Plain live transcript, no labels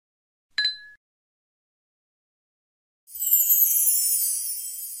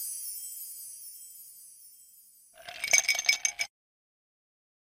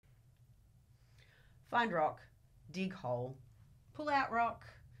find rock, dig hole, pull out rock,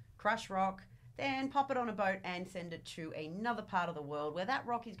 crush rock, then pop it on a boat and send it to another part of the world where that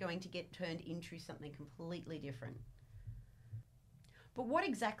rock is going to get turned into something completely different. But what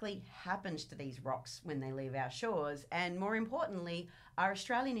exactly happens to these rocks when they leave our shores? And more importantly, are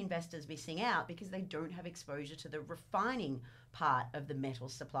Australian investors missing out because they don't have exposure to the refining part of the metal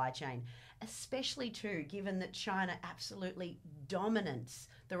supply chain? Especially too, given that China absolutely dominates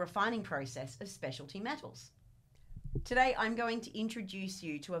the refining process of specialty metals. Today, I'm going to introduce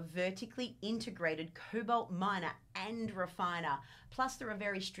you to a vertically integrated cobalt miner and refiner. Plus, through a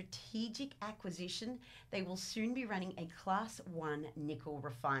very strategic acquisition, they will soon be running a Class 1 nickel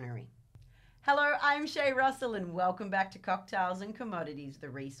refinery. Hello, I'm Shay Russell, and welcome back to Cocktails and Commodities, the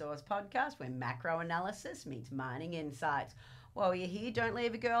resource podcast where macro analysis meets mining insights. While you're here, don't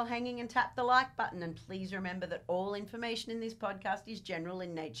leave a girl hanging and tap the like button. And please remember that all information in this podcast is general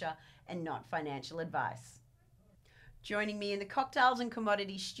in nature and not financial advice. Joining me in the Cocktails and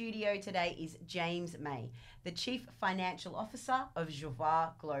Commodities studio today is James May, the Chief Financial Officer of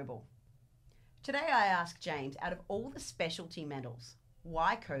Jervois Global. Today I ask James, out of all the specialty metals,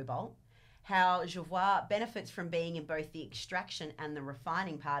 why cobalt, how Jervois benefits from being in both the extraction and the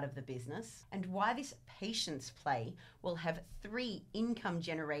refining part of the business, and why this patience play will have 3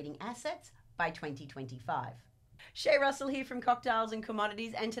 income-generating assets by 2025. Shay Russell here from Cocktails and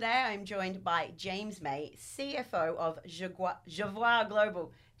Commodities, and today I'm joined by James May, CFO of Jervois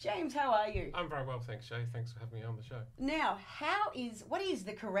Global. James, how are you? I'm very well, thanks, Shay. Thanks for having me on the show. Now, what is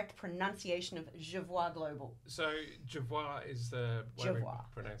the correct pronunciation of Jervois Global? So, Jervois is the way we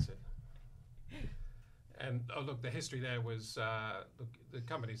pronounce it. And look, the history there was the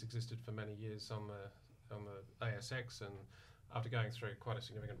company's existed for many years on the ASX, and after going through quite a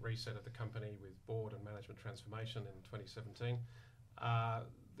significant reset of the company with board and management transformation in 2017,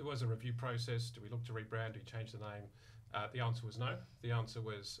 there was a review process. Do we look to rebrand? Do we change the name? The answer was no. The answer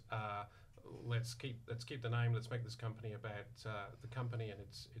was let's keep the name. Let's make this company about the company and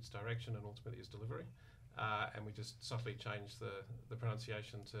its direction and ultimately its delivery. And we just subtly changed the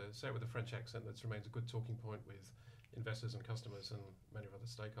pronunciation to say it with a French accent that remains a good talking point with investors and customers and many other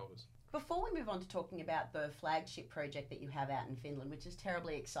stakeholders. Before we move on to talking about the flagship project that you have out in Finland, which is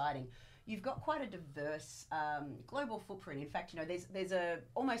terribly exciting, you've got quite a diverse global footprint. In fact, there's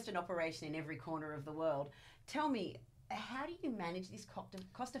almost an operation in every corner of the world. Tell me, how do you manage this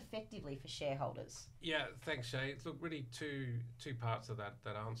cost effectively for shareholders? Yeah, thanks, Shay. Look, really two parts of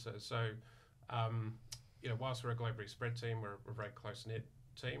that answer. So, whilst we're a globally spread team, we're a very close-knit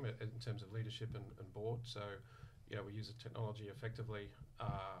team in terms of leadership and board. So, we use the technology effectively.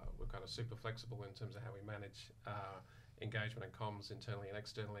 We're kind of super flexible in terms of how we manage engagement and comms internally and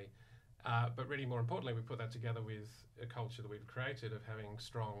externally. But really, more importantly, we put that together with a culture that we've created of having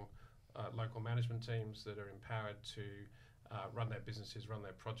strong local management teams that are empowered to run their businesses, run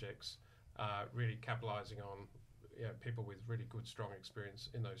their projects, really capitalising on people with really good, strong experience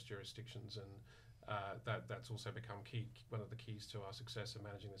in those jurisdictions. And that's also become one of the keys to our success in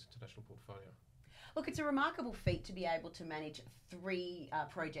managing this international portfolio. Look, it's a remarkable feat to be able to manage 3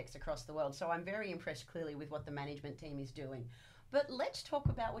 projects across the world. So I'm very impressed clearly with what the management team is doing. But let's talk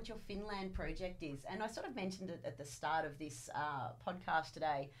about what your Finland project is. And I sort of mentioned it at the start of this podcast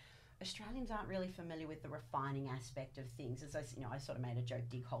today. Australians aren't really familiar with the refining aspect of things. As I sort of made a joke,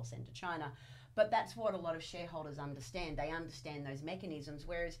 dig hole, send to China. But that's what a lot of shareholders understand. They understand those mechanisms,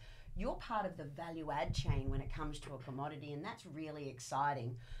 whereas you're part of the value add chain when it comes to a commodity, and that's really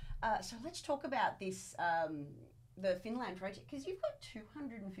exciting. So let's talk about this, the Finland project, because you've got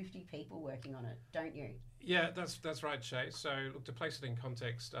 250 people working on it, don't you? Yeah, that's right, Shay. So look, to place it in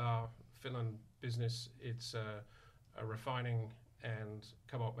context, our Finland business, it's a refining and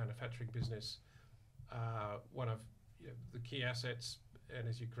cobalt manufacturing business. One of the key assets, and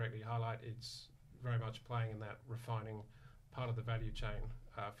as you correctly highlight, it's very much playing in that refining part of the value chain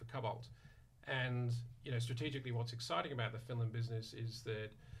for cobalt. And strategically, what's exciting about the Finland business is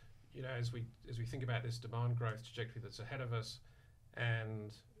that as we think about this demand growth trajectory that's ahead of us,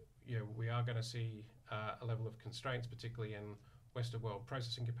 and we are going to see a level of constraints, particularly in Western world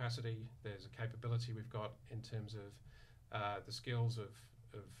processing capacity. There's a capability we've got in terms of the skills of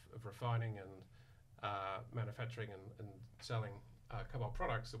refining and manufacturing and selling cobalt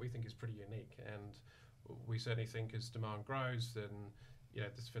products that we think is pretty unique. And we certainly think as demand grows, then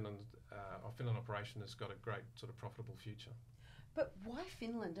this our Finland operation has got a great sort of profitable future. But why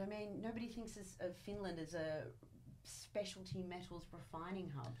Finland? I mean, nobody thinks of Finland as a specialty metals refining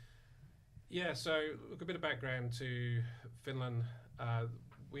hub. Yeah, so look, a bit of background to Finland.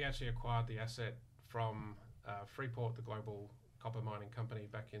 We actually acquired the asset from Freeport, the global copper mining company,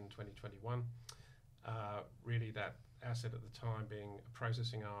 back in 2021. really that asset at the time being a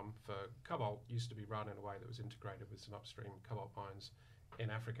processing arm for cobalt used to be run in a way that was integrated with some upstream cobalt mines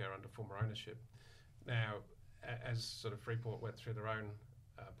in Africa under former ownership. Now, as sort of Freeport went through their own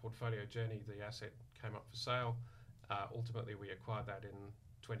portfolio journey, the asset came up for sale. Ultimately, we acquired that in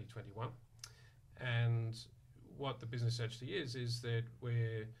 2021. And what the business actually is that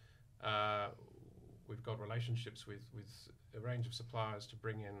we've got relationships with a range of suppliers to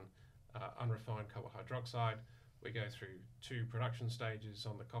bring in unrefined cobalt hydroxide. We go through 2 production stages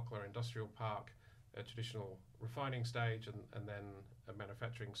on the Cochlear Industrial Park, a traditional refining stage and then a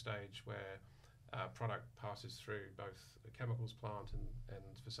manufacturing stage where product passes through both a chemicals plant and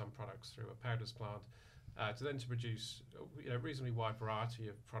for some products through a powders plant to produce a reasonably wide variety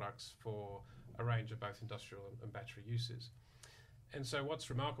of products for a range of both industrial and battery uses. And so what's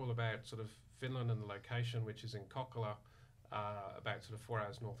remarkable about sort of Finland and the location, which is in Kokkola, about sort of 4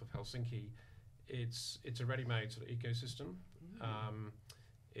 hours north of Helsinki, it's a ready-made sort of ecosystem.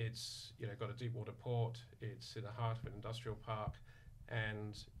 It's got a deep water port. It's in the heart of an industrial park,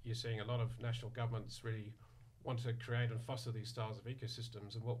 and you're seeing a lot of national governments really want to create and foster these styles of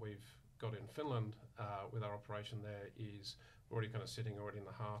ecosystems. And what we've got in Finland with our operation there is we're already kind of sitting already in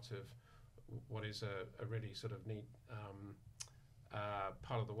the heart of what is a really sort of neat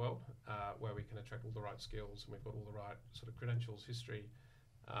part of the world where we can attract all the right skills, and we've got all the right sort of credentials, history,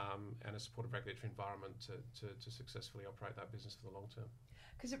 and a supportive regulatory environment to successfully operate that business for the long term.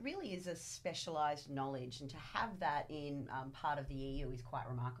 Because it really is a specialised knowledge, and to have that in part of the EU is quite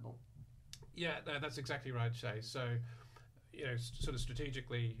remarkable. Yeah, no, that's exactly right, Shay. So, sort of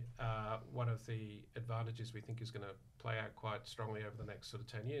strategically, one of the advantages we think is going to play out quite strongly over the next sort of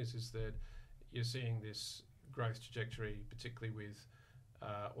 10 years is that you're seeing this growth trajectory, particularly with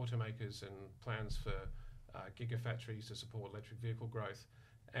automakers and plans for gigafactories to support electric vehicle growth.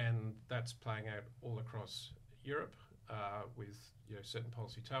 And that's playing out all across Europe with certain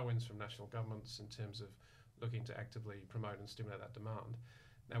policy tailwinds from national governments in terms of looking to actively promote and stimulate that demand.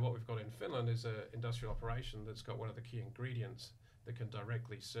 Now, what we've got in Finland is an industrial operation that's got one of the key ingredients that can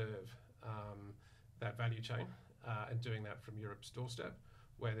directly serve that value chain and doing that from Europe's doorstep,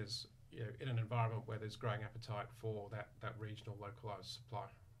 where there's in an environment where there's growing appetite for that regional localized supply.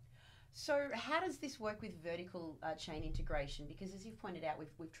 So how does this work with vertical chain integration? Because as you've pointed out,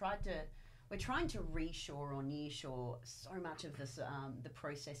 we're trying to reshore or nearshore so much of this, the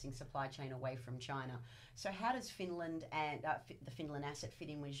processing supply chain away from China. So how does Finland and the Finland asset fit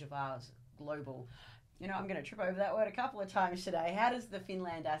in with Jervois Global? I'm going to trip over that word a couple of times today. How does the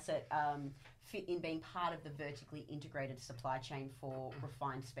Finland asset fit in being part of the vertically integrated supply chain for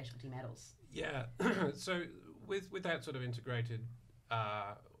refined specialty metals? Yeah, so with that sort of integrated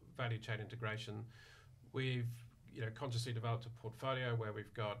value chain integration, we've consciously developed a portfolio where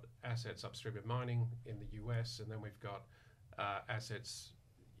we've got assets upstream of mining in the US, and then we've got assets,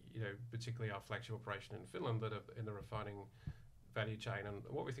 particularly our flagship operation in Finland, that are in the refining value chain. And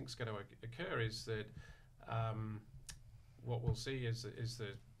what we think is going to occur is that what we'll see is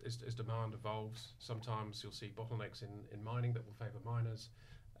as demand evolves, sometimes you'll see bottlenecks in mining that will favour miners.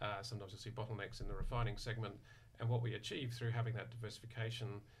 Sometimes you'll see bottlenecks in the refining segment. And what we achieve through having that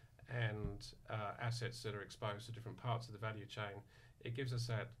diversification and assets that are exposed to different parts of the value chain, it gives us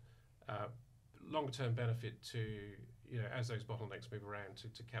that long-term benefit to, as those bottlenecks move around,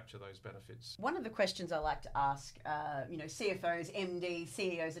 to capture those benefits. One of the questions I like to ask, CFOs, MDs,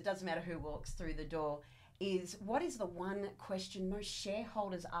 CEOs, it doesn't matter who walks through the door, is what is the one question most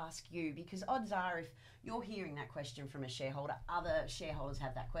shareholders ask you? Because odds are if you're hearing that question from a shareholder, other shareholders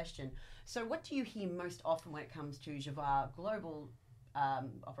have that question. So what do you hear most often when it comes to Jervois Global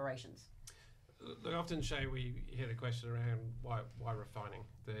operations? Look, often, Shay, we hear the question around why refining,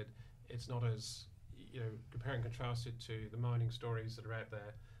 that it's not as, compare and contrast it to the mining stories that are out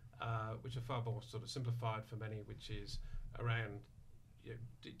there, which are far more sort of simplified for many, which is around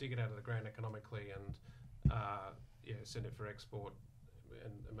dig it out of the ground economically and send it for export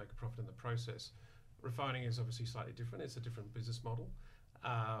and make a profit in the process. Refining is obviously slightly different. It's a different business model.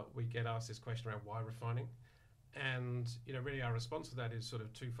 We get asked this question around why refining. And really our response to that is sort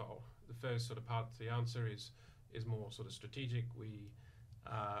of twofold. The first sort of part of the answer is more sort of strategic.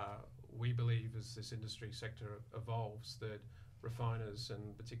 We believe as this industry sector evolves that refiners,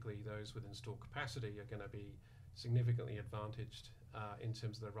 and particularly those with installed capacity, are going to be significantly advantaged in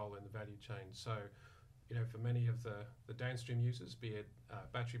terms of their role in the value chain. So, for many of the downstream users, be it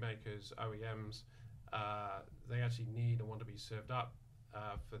battery makers, OEMs, they actually need and want to be served up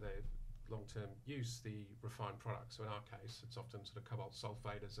for their long-term use, the refined products. So in our case, it's often sort of cobalt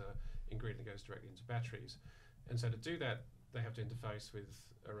sulfate as an ingredient that goes directly into batteries. And so to do that, they have to interface with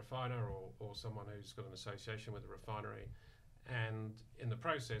a refiner or someone who's got an association with a refinery. And in the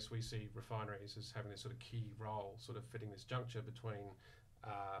process, we see refineries as having this sort of key role, sort of fitting this juncture between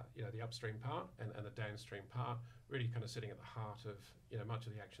the upstream part and the downstream part, really kind of sitting at the heart of much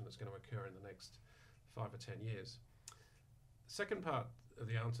of the action that's going to occur in the next 5 or 10 years. The second part of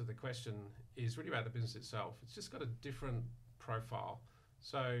the answer to the question is really about the business itself. It's just got a different profile.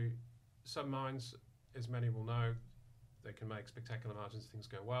 So some mines, as many will know, they can make spectacular margins, things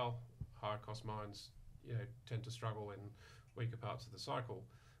go well. Higher cost mines, tend to struggle in weaker parts of the cycle.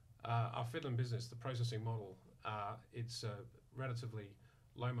 Our Finland business, the processing model, it's a relatively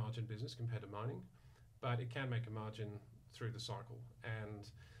low margin business compared to mining, but it can make a margin through the cycle. And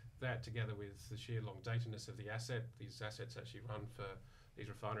that, together with the sheer long datedness of the asset, these assets actually run for, these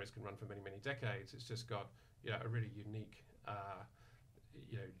refineries can run for many, many decades. It's just got a really unique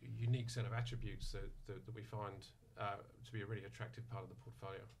set of attributes that we find to be a really attractive part of the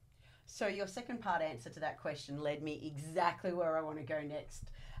portfolio. So your second part answer to that question led me exactly where I want to go next.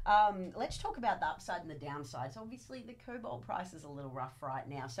 Let's talk about the upside and the downside. So obviously the cobalt price is a little rough right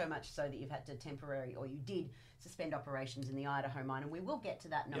now, so much so that you've had to you did suspend operations in the Idaho mine, and we will get to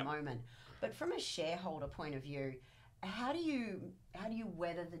that in a moment. But from a shareholder point of view, how do you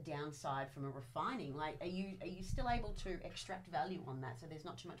weather the downside from a refining? Like, are you still able to extract value on that, so there's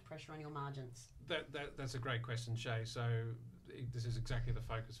not too much pressure on your margins? That's a great question, Shay. So this is exactly the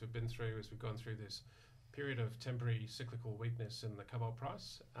focus we've been through as we've gone through this period of temporary cyclical weakness in the cobalt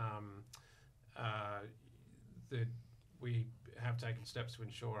price. We have taken steps to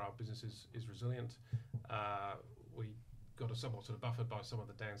ensure our business is resilient. We got somewhat sort of buffered by some of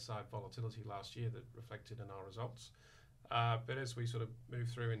the downside volatility last year that reflected in our results. But as we sort of move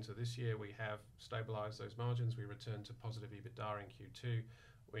through into this year, we have stabilised those margins. We returned to positive EBITDA in Q2.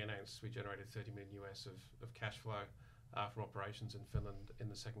 We announced we generated $30 million US of cash flow from operations in Finland in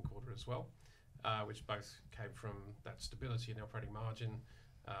the second quarter as well, which both came from that stability in the operating margin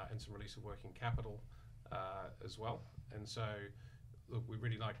and some release of working capital as well. And so, look, we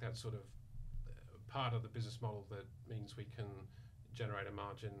really like that sort of part of the business model that means we can generate a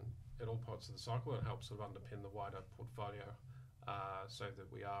margin at all parts of the cycle and help sort of underpin the wider portfolio so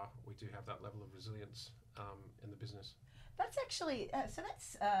that we do have that level of resilience in the business. That's actually,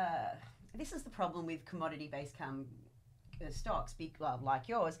 this is the problem with commodity-based stocks, like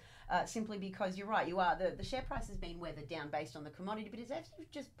yours, simply because you're right, the share price has been weathered down based on the commodity, but as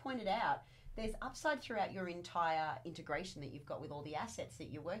you've just pointed out, there's upside throughout your entire integration that you've got with all the assets that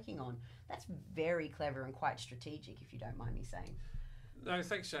you're working on. That's very clever and quite strategic, if you don't mind me saying. No,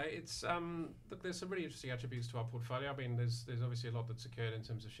 thanks, Shay. It's look, there's some really interesting attributes to our portfolio. I mean, there's obviously a lot that's occurred in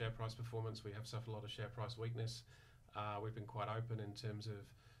terms of share price performance. We have suffered a lot of share price weakness. We've been quite open in terms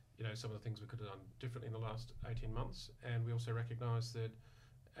of some of the things we could have done differently in the last 18 months, and we also recognise that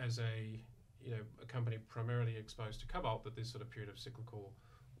as a company primarily exposed to cobalt, that this sort of period of cyclical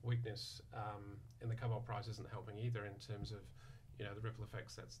weakness in the cobalt price isn't helping either in terms of the ripple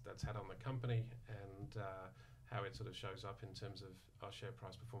effects that's had on the company and how it sort of shows up in terms of our share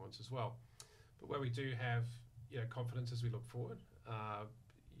price performance as well. But where we do have confidence as we look forward,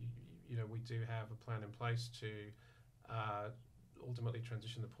 we do have a plan in place to ultimately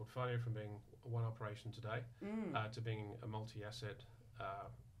transition the portfolio from being one operation today to being a multi-asset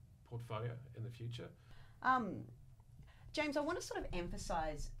portfolio in the future. James, I want to sort of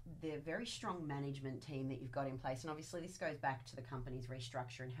emphasise the very strong management team that you've got in place, and obviously this goes back to the company's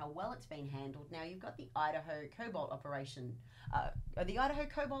restructure and how well it's been handled. Now you've got the Idaho Cobalt operation,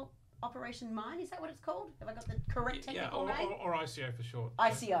 mine, is that what it's called? Have I got the correct technical name? Or ICO for short.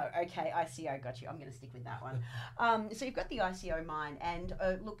 ICO, okay, ICO, got you. I'm going to stick with that one. So you've got the ICO mine, and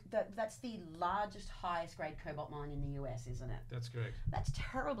look, that's the largest, highest grade cobalt mine in the US, isn't it? That's correct. That's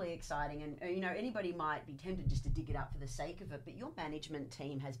terribly exciting, and anybody might be tempted just to dig it up for the sake of it, but your management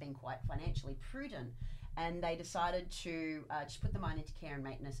team has been quite financially prudent, and they decided to just put the mine into care and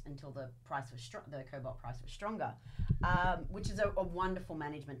maintenance until the cobalt price was stronger, which is a wonderful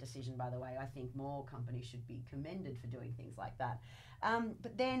management decision, by the way. I think more companies should be commended for doing things like that.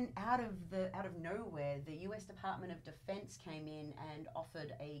 But then out of nowhere, the US Department of Defense came in and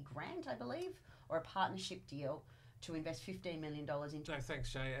offered a grant, I believe, or a partnership deal to invest $15 million into. No, thanks,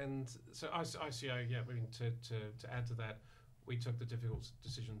 Shay. And so ICO, to add to that, we took the difficult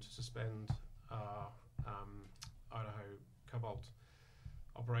decision to suspend our Idaho Cobalt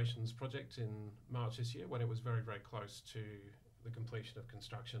operations project in March this year when it was very, very close to the completion of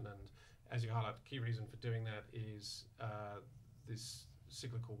construction. And as you highlight, the key reason for doing that is this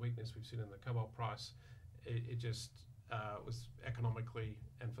cyclical weakness we've seen in the cobalt price. It just was economically,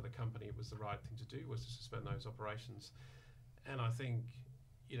 and for the company, it was the right thing to do, was to suspend those operations. And I think,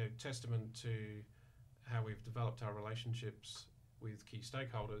 testament to how we've developed our relationships with key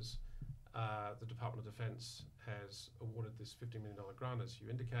stakeholders, the Department of Defence has awarded this $50 million grant, as you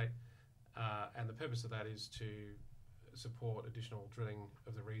indicate, and the purpose of that is to support additional drilling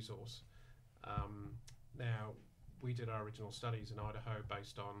of the resource. Now, we did our original studies in Idaho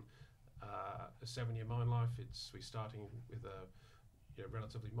based on a 7-year mine life. We're starting with a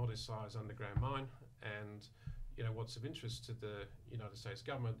relatively modest size underground mine, and what's of interest to the United States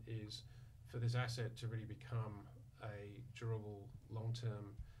government is for this asset to really become a durable,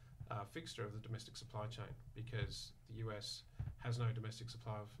 long-term fixture of the domestic supply chain, because the US has no domestic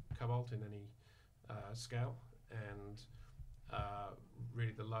supply of cobalt in any scale, and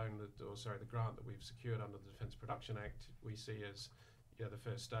really the grant that we've secured under the Defence Production Act we see as the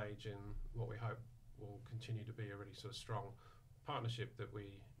first stage in what we hope will continue to be a really sort of strong partnership that we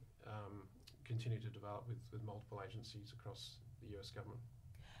continue to develop with multiple agencies across the US government.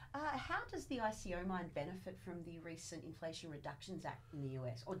 How does the ICO mine benefit from the recent Inflation Reductions Act in the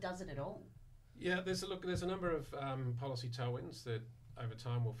US, or does it at all? Yeah, there's a number of policy tailwinds that over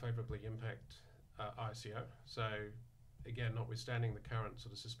time will favourably impact ICO. So again, notwithstanding the current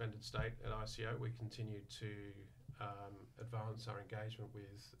sort of suspended state at ICO, we continue to advance our engagement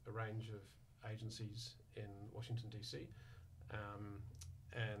with a range of agencies in Washington DC,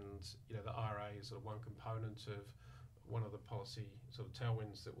 and the IRA is sort of one component of one of the policy sort of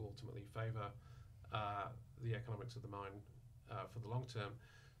tailwinds that will ultimately favour the economics of the mine for the long term.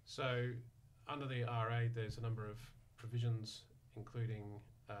 So under the IRA, there's a number of provisions, including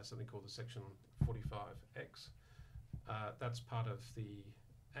something called the Section 45X. That's part of the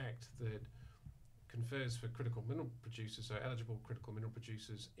Act that confers for critical mineral producers, so eligible critical mineral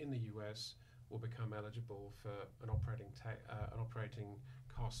producers in the US will become eligible for an operating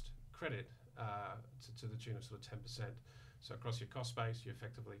cost credit to the tune of sort of 10%. So across your cost base, you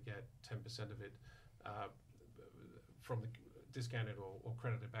effectively get 10% of it from the discounted or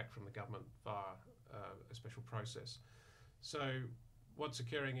credited back from the government via a special process. So what's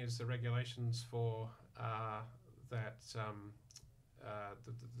occurring is the regulations for that.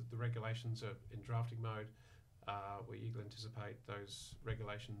 The regulations are in drafting mode. We eagerly anticipate those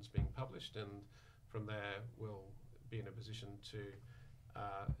regulations being published, and from there we'll be in a position to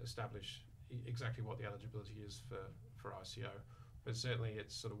establish exactly what the eligibility is for ICO. But certainly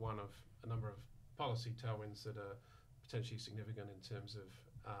it's sort of one of a number of policy tailwinds that are potentially significant in terms of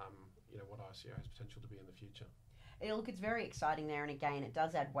what ICO has potential to be in the future. Look, it's very exciting there, and again, it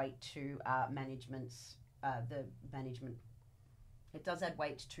does add weight to It does add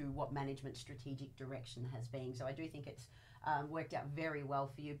weight to what management's strategic direction has been. So I do think it's worked out very well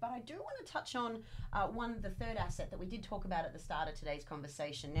for you. But I do want to touch on the third asset that we did talk about at the start of today's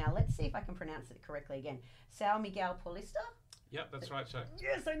conversation. Now, let's see if I can pronounce it correctly again. São Miguel Paulista? Yep, that's right, Shay.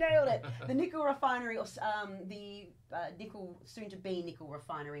 Yes, I nailed it. The nickel refinery, or the soon-to-be nickel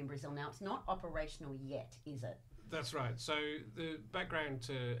refinery in Brazil. Now, it's not operational yet, is it? That's right. So the background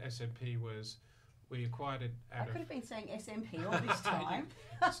to SMP was we acquired it out of... I could have been saying SMP all this time.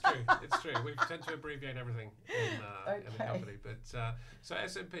 It's true. We tend to abbreviate everything in the company. But so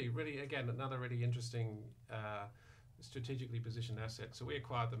SMP, really, again, another really interesting strategically positioned asset. So we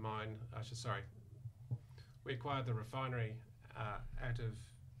acquired the we acquired the refinery out of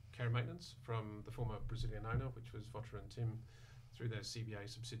care and maintenance from the former Brazilian owner, which was Votra and Tim, through their CBA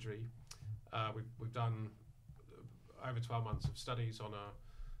subsidiary. We've done over 12 months of studies on a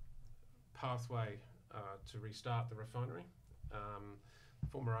pathway to restart the refinery.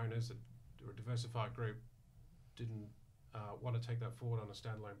 Former owners, a diversified group, didn't want to take that forward on a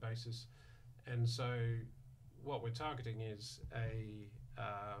standalone basis, and so what we're targeting is a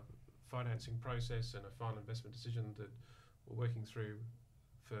financing process and a final investment decision that we're working through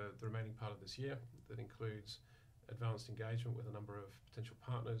for the remaining part of this year. That includes advanced engagement with a number of potential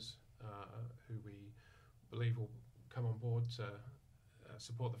partners who we believe will come on board to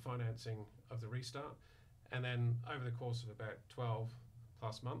support the financing of the restart. And then over the course of about 12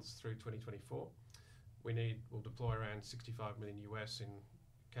 plus months through 2024, we'll deploy around $65 million US in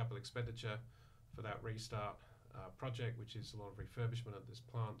capital expenditure for that restart project, which is a lot of refurbishment of this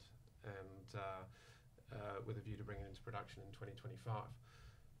plant, and with a view to bring it into production in 2025.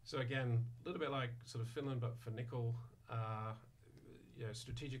 So again, a little bit like sort of Finland, but for nickel,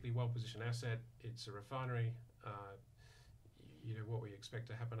 strategically well-positioned asset. It's a refinery. What we expect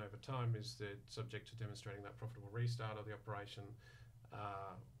to happen over time is that, subject to demonstrating that profitable restart of the operation,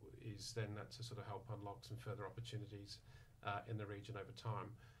 is then that to sort of help unlock some further opportunities in the region over time.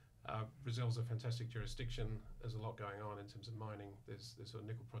 Brazil's a fantastic jurisdiction. There's a lot going on in terms of mining. There's sort of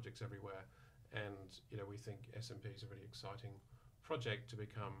nickel projects everywhere, and we think SMP is a really exciting project to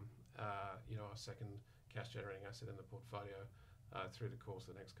become our second cash generating asset in the portfolio through the course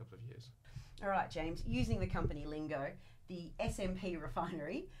of the next couple of years. All right, James, using the company lingo, the SMP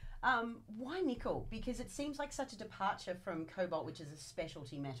refinery, why nickel? Because it seems like such a departure from cobalt, which is a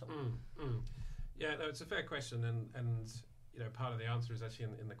specialty metal. Yeah, no, it's a fair question, and part of the answer is actually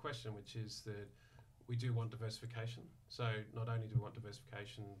in the question, which is that we do want diversification. So not only do we want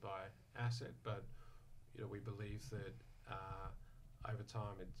diversification by asset, but we believe that over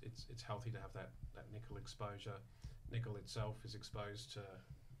time it's healthy to have that nickel exposure. Nickel itself is exposed to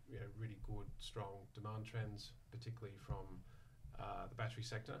really good, strong demand trends, particularly from the battery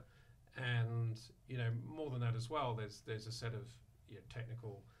sector, and more than that as well. There's a set of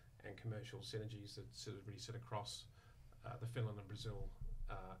technical and commercial synergies that sort of really sit across the Finland and Brazil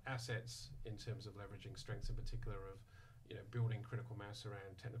assets in terms of leveraging strengths, in particular of building critical mass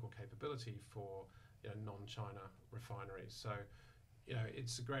around technical capability for non-China refineries. So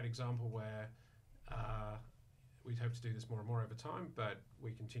it's a great example where we'd hope to do this more and more over time, but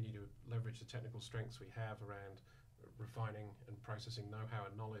we continue to leverage the technical strengths we have around refining and processing know-how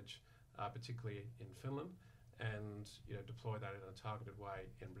and knowledge, particularly in Finland, and deploy that in a targeted way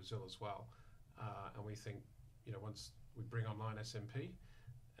in Brazil as well. And we think once we bring online SMP,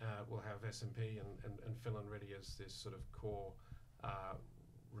 we'll have SMP and Finland ready as this sort of core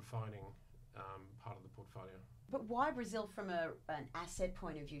refining part of the portfolio. But why Brazil from an asset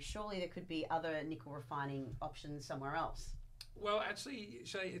point of view? Surely there could be other nickel refining options somewhere else. Well, actually,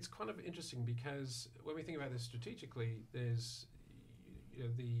 Shay, it's kind of interesting because when we think about this strategically, there's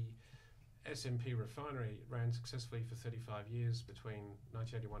the SMP refinery ran successfully for 35 years between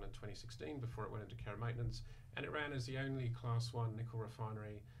 1981 and 2016 before it went into care and maintenance, and it ran as the only Class 1 nickel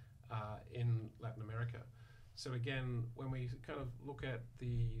refinery in Latin America. So again, when we kind of look at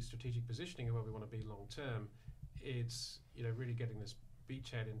the strategic positioning of where we want to be long term, it's really getting this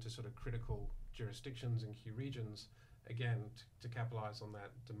beachhead into sort of critical jurisdictions and key regions, again to capitalize on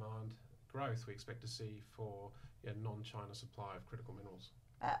that demand growth we expect to see for non-China supply of critical minerals.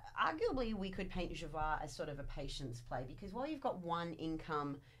 Arguably, we could paint Jervois as sort of a patience play, because while you've got one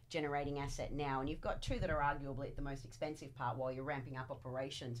income generating asset now and you've got two that are arguably at the most expensive part while you're ramping up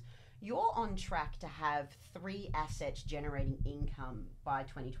operations, you're on track to have 3 assets generating income by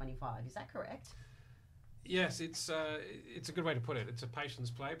 2025. Is that correct? Yes, it's a good way to put it. It's a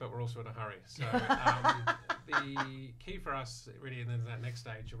patience play, but we're also in a hurry. So the key for us really in that next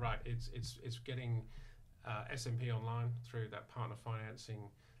stage, you're right, it's getting SMP online through that partner financing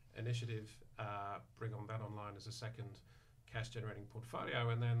initiative, bring on that online as a second cash generating portfolio.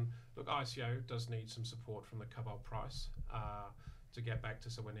 And then look, ICO does need some support from the cobalt price to get back to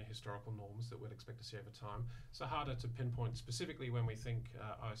somewhere near historical norms that we'd expect to see over time. So harder to pinpoint specifically when we think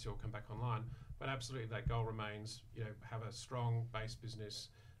ICO will come back online, but absolutely that goal remains, have a strong base business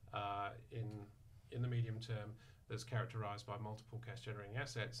in the medium term that's characterized by multiple cash generating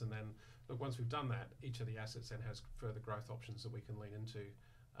assets. And then look, once we've done that, each of the assets then has further growth options that we can lean into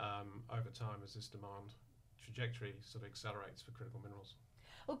over time as this demand trajectory sort of accelerates for critical minerals.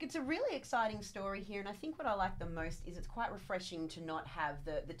 Look, it's a really exciting story here, and I think what I like the most is it's quite refreshing to not have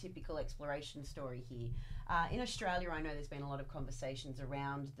the typical exploration story here. In Australia, I know there's been a lot of conversations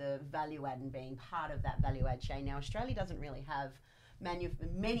around the value add and being part of that value add chain. Now, Australia doesn't really have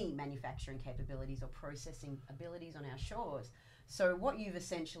many manufacturing capabilities or processing abilities on our shores. So what you've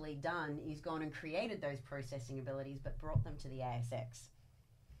essentially done is gone and created those processing abilities but brought them to the ASX.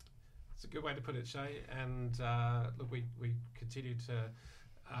 It's a good way to put it, Shay. And look, we continue to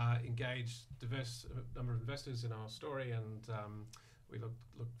engage diverse number of investors in our story, and we look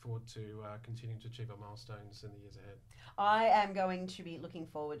forward to continuing to achieve our milestones in the years ahead. I am going to be looking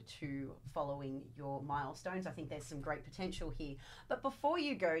forward to following your milestones. I think there's some great potential here. But before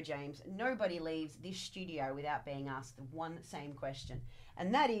you go, James, nobody leaves this studio without being asked the one same question.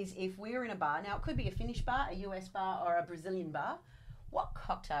 And that is, if we're in a bar, now it could be a Finnish bar, a US bar, or a Brazilian bar, what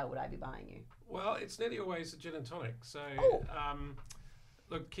cocktail would I be buying you? Well, it's nearly always a gin and tonic. So,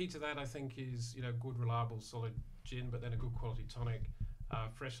 look, key to that I think is good, reliable, solid gin, but then a good quality tonic,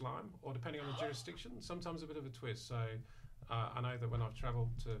 fresh lime, or depending on the jurisdiction, sometimes a bit of a twist. So, I know that when I've travelled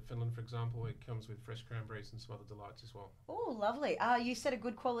to Finland, for example, it comes with fresh cranberries and some other delights as well. Oh, lovely. You said a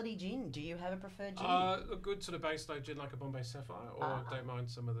good quality gin. Do you have a preferred gin? A good sort of base load gin like a Bombay Sapphire, or don't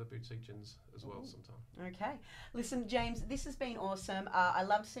mind some of the boutique gins as well sometimes. Okay. Listen, James, this has been awesome. I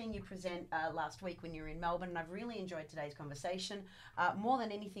loved seeing you present last week when you were in Melbourne, and I've really enjoyed today's conversation. More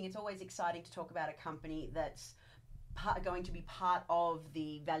than anything, it's always exciting to talk about a company that's going to be part of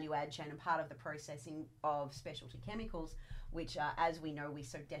the value add chain and part of the processing of specialty chemicals, which, as we know, we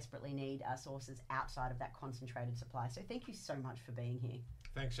so desperately need sources outside of that concentrated supply. So thank you so much for being here.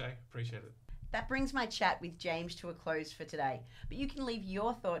 Thanks, Jay. Appreciate it. That brings my chat with James to a close for today, but you can leave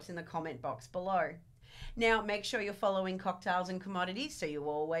your thoughts in the comment box below. Now, make sure you're following Cocktails and Commodities so you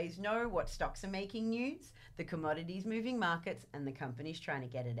always know what stocks are making news, the commodities moving markets, and the companies trying to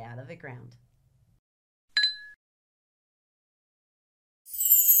get it out of the ground.